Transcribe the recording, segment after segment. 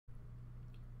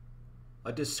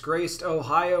A disgraced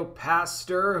Ohio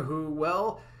pastor who,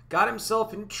 well, got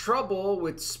himself in trouble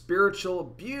with spiritual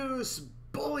abuse,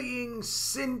 bullying,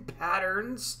 sin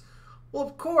patterns. Well,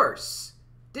 of course,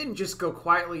 didn't just go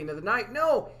quietly into the night.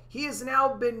 No, he has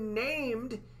now been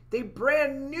named the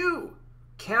brand new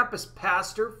campus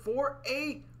pastor for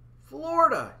a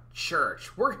Florida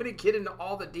church. We're going to get into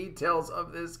all the details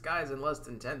of this, guys, in less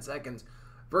than 10 seconds.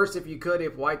 First, if you could,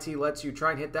 if YT lets you,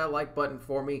 try and hit that like button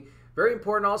for me. Very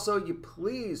important also, you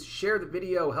please share the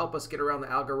video, help us get around the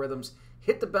algorithms.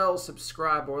 Hit the bell,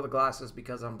 subscribe, or the glasses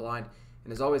because I'm blind.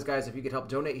 And as always, guys, if you could help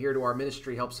donate here to our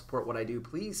ministry, help support what I do,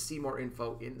 please see more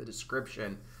info in the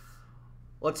description.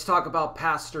 Let's talk about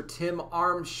Pastor Tim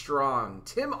Armstrong.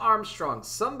 Tim Armstrong,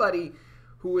 somebody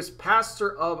who was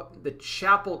pastor of the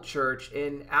Chapel Church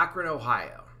in Akron,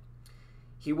 Ohio.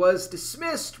 He was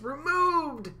dismissed,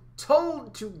 removed,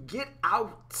 told to get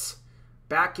out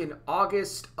back in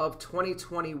August of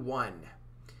 2021.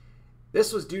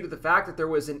 This was due to the fact that there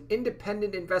was an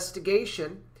independent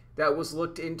investigation that was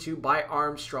looked into by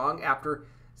Armstrong after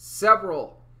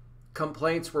several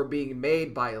complaints were being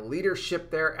made by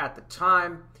leadership there at the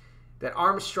time that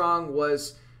Armstrong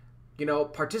was,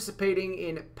 participating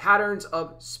in patterns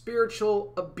of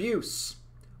spiritual abuse,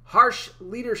 harsh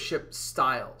leadership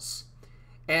styles.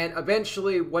 And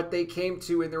eventually what they came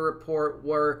to in the report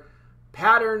were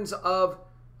patterns of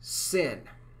sin.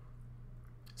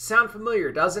 Sound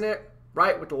familiar, doesn't it?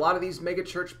 Right, with a lot of these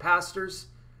megachurch pastors.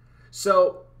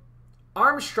 So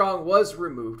Armstrong was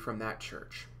removed from that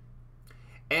church.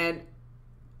 And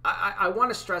I want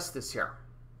to stress this here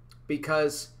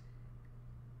because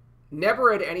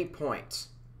never at any point,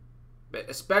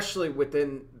 especially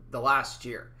within the last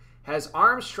year, has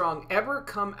Armstrong ever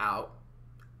come out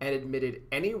and admitted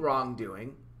any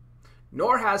wrongdoing,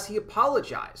 nor has he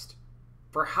apologized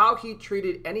for how he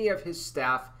treated any of his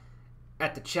staff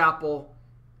at the chapel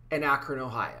in Akron,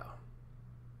 Ohio.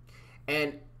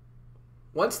 And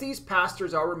once these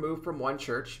pastors are removed from one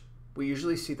church, we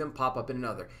usually see them pop up in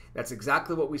another. That's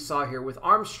exactly what we saw here with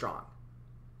Armstrong.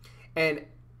 And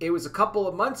it was a couple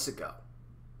of months ago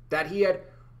that he had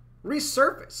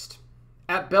resurfaced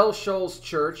at Shoals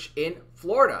Church in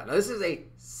Florida. Now, this is a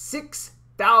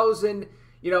 6,000,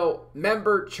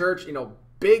 member church,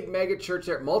 big mega church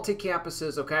there,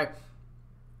 multi-campuses, okay?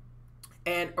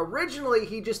 And originally,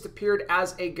 he just appeared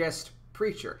as a guest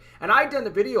preacher. And I'd done the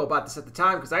video about this at the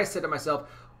time because I said to myself,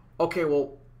 okay,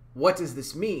 well, what does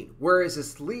this mean? Where is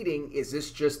this leading? Is this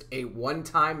just a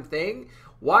one-time thing?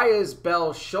 Why is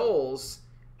Shoals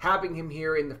having him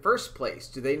here in the first place?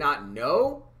 Do they not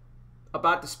know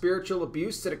about the spiritual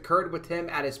abuse that occurred with him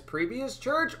at his previous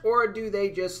church, or do they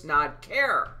just not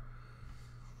care?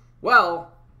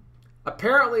 Well,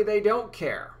 apparently they don't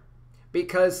care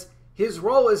because his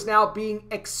role is now being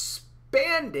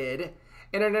expanded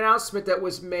in an announcement that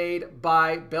was made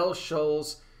by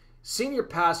Shoals senior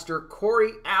pastor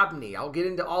Corey Abney. I'll get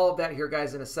into all of that here,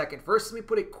 guys, in a second. First, let me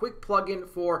put a quick plug in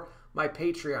for my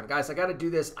Patreon. Guys, I got to do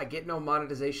this. I get no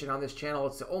monetization on this channel.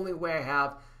 It's the only way I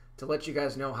have to let you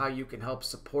guys know how you can help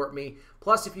support me.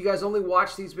 Plus, if you guys only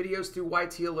watch these videos through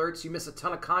YT Alerts, you miss a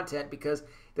ton of content because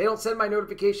they don't send my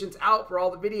notifications out for all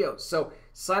the videos. So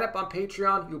sign up on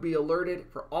Patreon. You'll be alerted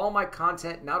for all my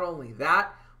content. Not only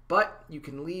that, but you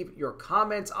can leave your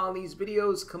comments on these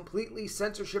videos completely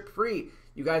censorship free.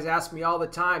 You guys ask me all the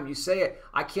time. You say it.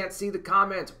 I can't see the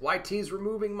comments. YT's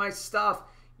removing my stuff.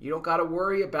 You don't got to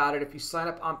worry about it if you sign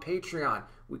up on Patreon.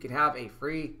 We can have a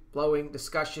free-flowing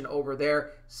discussion over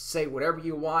there. Say whatever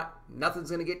you want. Nothing's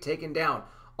going to get taken down.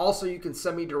 Also, you can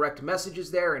send me direct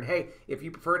messages there. And hey, if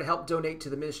you prefer to help donate to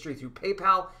the ministry through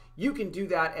PayPal, you can do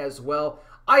that as well.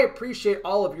 I appreciate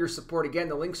all of your support. Again,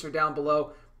 the links are down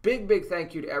below. Big, big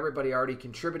thank you to everybody already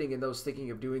contributing and those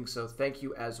thinking of doing so. Thank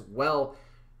you as well.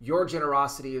 Your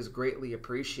generosity is greatly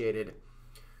appreciated.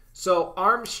 So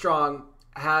Armstrong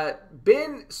had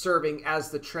been serving as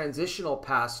the transitional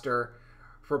pastor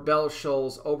for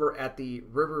Shoals over at the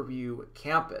Riverview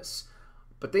campus.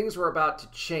 But things were about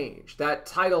to change. That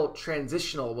title,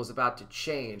 transitional, was about to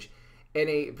change. In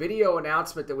a video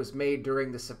announcement that was made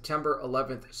during the September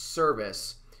 11th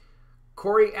service,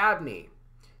 Corey Abney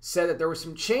said that there were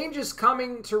some changes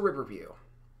coming to Riverview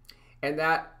and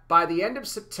that by the end of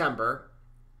September,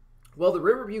 well, the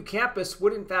Riverview campus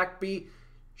would in fact be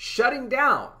shutting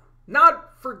down.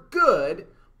 Not for good,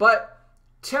 but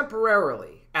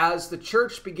temporarily, as the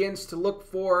church begins to look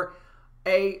for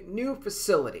a new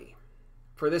facility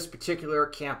for this particular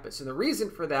campus. And the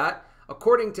reason for that,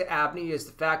 according to Abney, is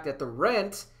the fact that the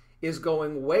rent is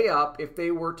going way up if they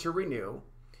were to renew.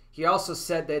 He also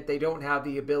said that they don't have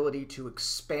the ability to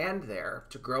expand there,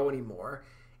 to grow anymore.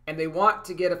 And they want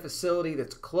to get a facility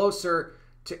that's closer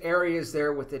to areas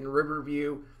there within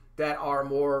Riverview that are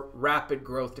more rapid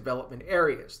growth development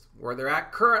areas. Where they're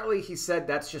at currently, he said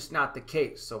that's just not the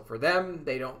case. So for them,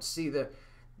 they don't see the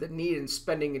need in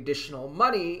spending additional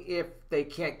money if they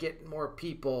can't get more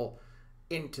people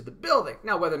into the building.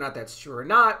 Now, whether or not that's true or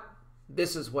not,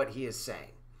 this is what he is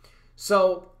saying.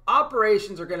 So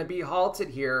operations are going to be halted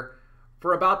here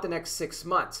for about the next 6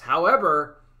 months.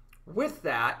 However, with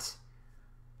that,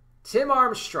 Tim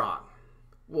Armstrong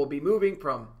will be moving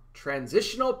from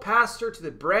transitional pastor to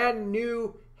the brand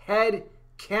new head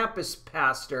campus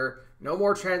pastor. No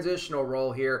more transitional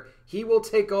role here. He will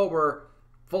take over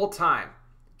full-time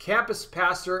campus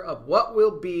pastor of what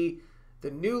will be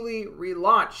the newly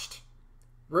relaunched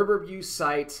Riverview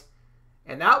site,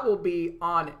 and that will be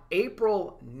on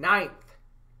April 9th,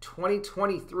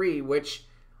 2023, which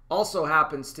also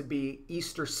happens to be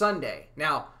Easter Sunday.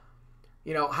 Now,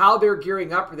 you know, how they're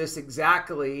gearing up for this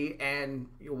exactly and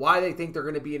why they think they're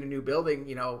going to be in a new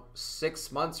building,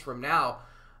 6 months from now,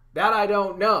 that I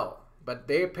don't know. But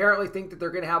they apparently think that they're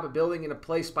going to have a building in a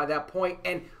place by that point.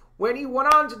 And when he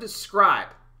went on to describe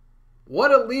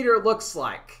what a leader looks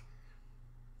like,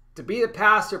 to be the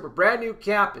pastor of a brand new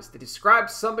campus, to describe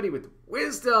somebody with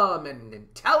wisdom and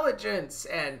intelligence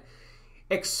and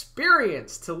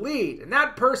experience to lead, and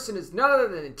that person is none other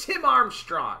than Tim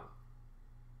Armstrong.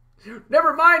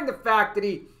 Never mind the fact that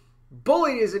he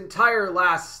bullied his entire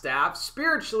last staff,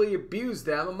 spiritually abused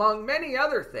them, among many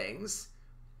other things.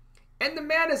 And the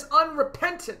man is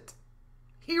unrepentant.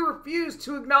 He refused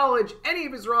to acknowledge any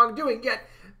of his wrongdoing, yet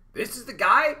this is the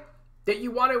guy that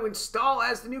you want to install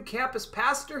as the new campus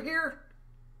pastor here?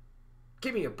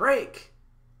 Give me a break.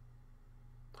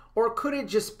 Or could it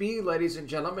just be, ladies and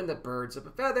gentlemen, that birds of a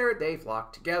feather, they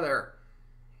flock together,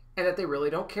 and that they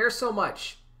really don't care so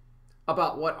much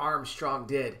about what Armstrong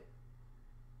did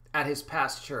at his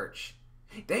past church?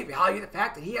 They value the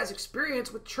fact that he has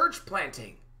experience with church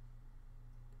planting.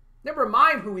 Never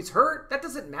mind who he's hurt. That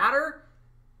doesn't matter.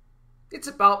 It's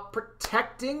about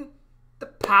protecting the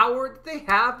power that they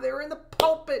have there in the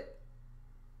pulpit.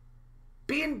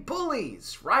 Being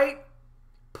bullies, right?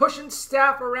 Pushing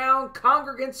staff around,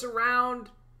 congregants around,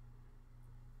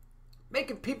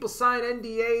 making people sign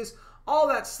NDAs, all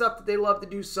that stuff that they love to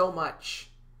do so much.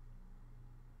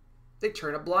 They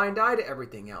turn a blind eye to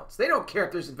everything else. They don't care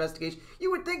if there's investigation. You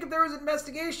would think if there was an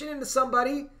investigation into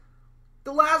somebody,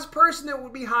 the last person that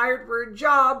would be hired for a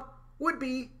job would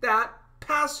be that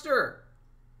pastor.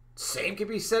 Same could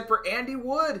be said for Andy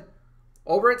Wood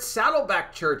over at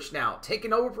Saddleback Church now,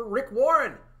 taking over for Rick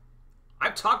Warren.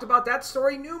 I've talked about that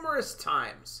story numerous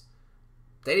times.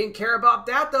 They didn't care about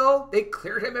that, though. They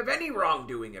cleared him of any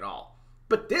wrongdoing at all.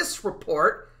 But this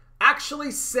report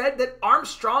actually said that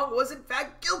Armstrong was in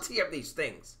fact guilty of these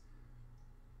things.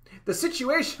 The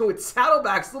situation with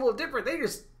Saddleback's a little different. They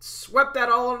just swept that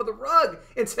all under the rug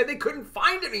and said they couldn't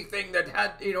find anything that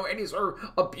had, any sort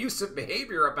of abusive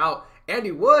behavior about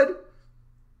Andy Wood.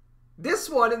 This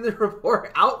one in the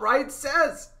report outright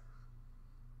says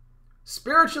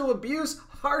spiritual abuse,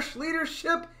 harsh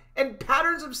leadership, and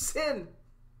patterns of sin.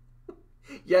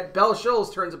 Yet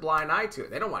Shoals turns a blind eye to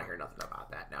it. They don't want to hear nothing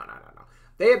about that. No.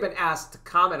 They have been asked to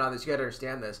comment on this. You got to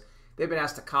understand this. They've been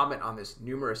asked to comment on this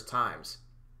numerous times,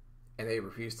 and they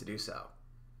refuse to do so.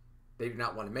 They do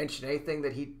not want to mention anything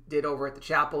that he did over at the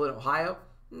chapel in Ohio.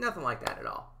 Nothing like that at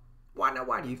all.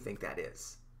 Why do you think that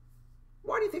is?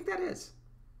 Why do you think that is?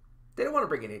 They don't want to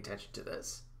bring any attention to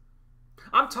this.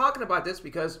 I'm talking about this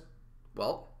because,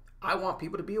 well, I want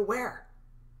people to be aware.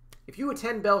 If you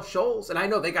attend Shoals, and I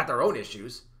know they got their own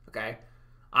issues, okay?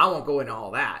 I won't go into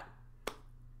all that.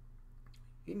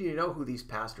 You need to know who these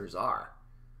pastors are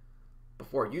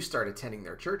before you start attending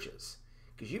their churches,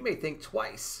 because you may think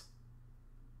twice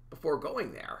before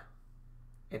going there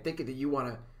and thinking that you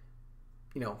want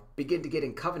to, begin to get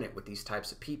in covenant with these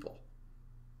types of people.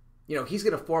 He's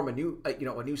going to form a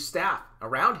new staff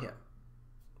around him,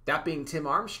 that being Tim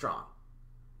Armstrong.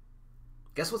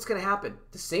 Guess what's going to happen?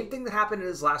 The same thing that happened in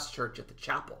his last church at the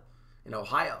chapel in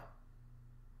Ohio.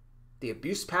 The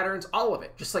abuse patterns, all of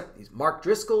it, just like these Mark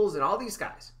Driscolls and all these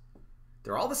guys.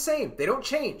 They're all the same. They don't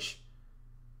change.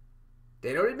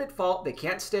 They don't admit fault. They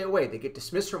can't stay away. They get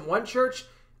dismissed from one church.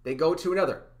 They go to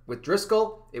another. With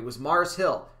Driscoll, it was Mars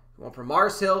Hill. He went from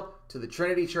Mars Hill to the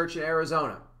Trinity Church in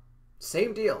Arizona.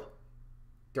 Same deal.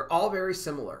 They're all very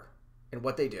similar in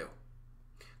what they do.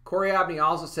 Corey Abney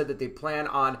also said that they plan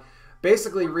on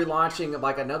basically relaunching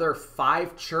like another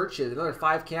 5 churches, another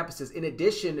 5 campuses in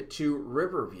addition to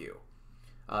Riverview.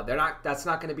 That's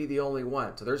not going to be the only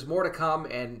one. So there's more to come,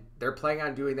 and they're planning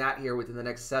on doing that here within the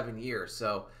next 7 years.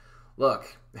 So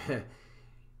look,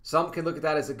 Some can look at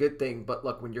that as a good thing, but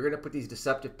look, when you're going to put these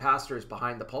deceptive pastors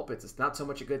behind the pulpits, it's not so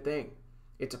much a good thing.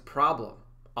 It's a problem.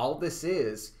 All this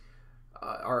is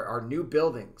are new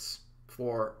buildings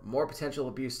for more potential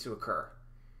abuse to occur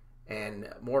and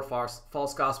more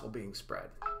false gospel being spread.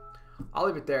 I'll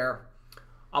leave it there.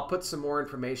 I'll put some more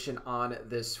information on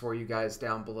this for you guys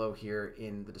down below here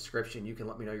in the description. You can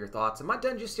let me know your thoughts. I'm not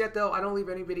done just yet, though. I don't leave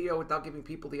any video without giving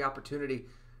people the opportunity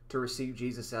to receive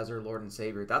Jesus as their Lord and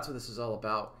Savior. That's what this is all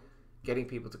about, getting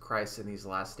people to Christ in these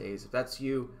last days. If that's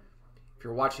you, if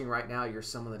you're watching right now, you're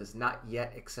someone that has not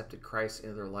yet accepted Christ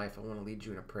into their life, I want to lead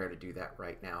you in a prayer to do that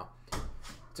right now.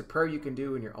 It's a prayer you can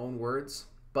do in your own words,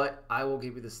 but I will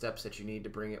give you the steps that you need to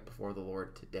bring it before the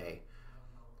Lord today.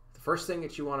 The first thing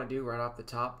that you want to do right off the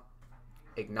top,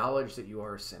 acknowledge that you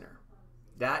are a sinner.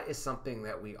 That is something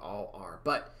that we all are.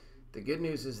 But the good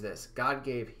news is this: God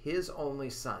gave his only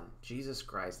son, Jesus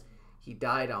Christ. He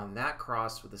died on that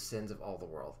cross for the sins of all the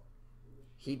world.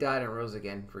 He died and rose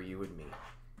again for you and me.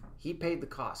 He paid the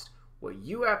cost. What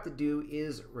you have to do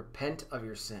is repent of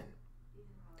your sin.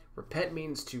 Repent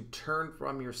means to turn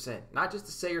from your sin. Not just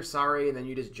to say you're sorry and then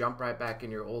you just jump right back in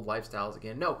your old lifestyles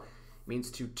again. No, it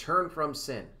means to turn from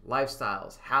sin,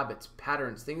 lifestyles, habits,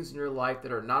 patterns, things in your life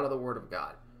that are not of the Word of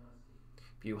God.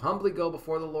 If you humbly go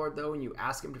before the Lord, though, and you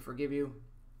ask him to forgive you,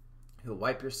 he'll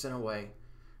wipe your sin away.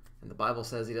 And the Bible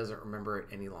says he doesn't remember it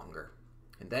any longer.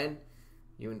 And then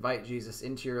you invite Jesus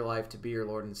into your life to be your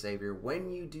Lord and Savior. When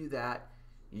you do that,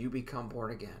 you become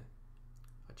born again,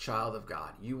 a child of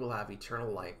God. You will have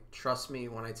eternal life. Trust me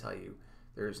when I tell you,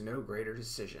 there is no greater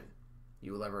decision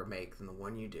you will ever make than the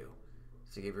one you do,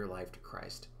 to give your life to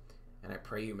Christ. And I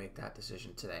pray you make that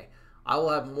decision today. I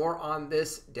will have more on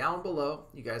this down below.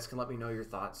 You guys can let me know your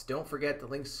thoughts. Don't forget the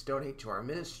links to donate to our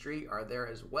ministry are there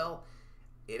as well.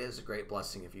 It is a great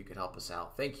blessing if you could help us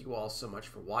out. Thank you all so much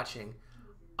for watching.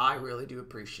 I really do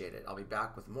appreciate it. I'll be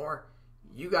back with more.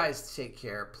 You guys take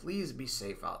care. Please be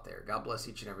safe out there. God bless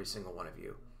each and every single one of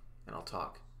you. And I'll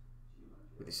talk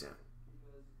with you soon.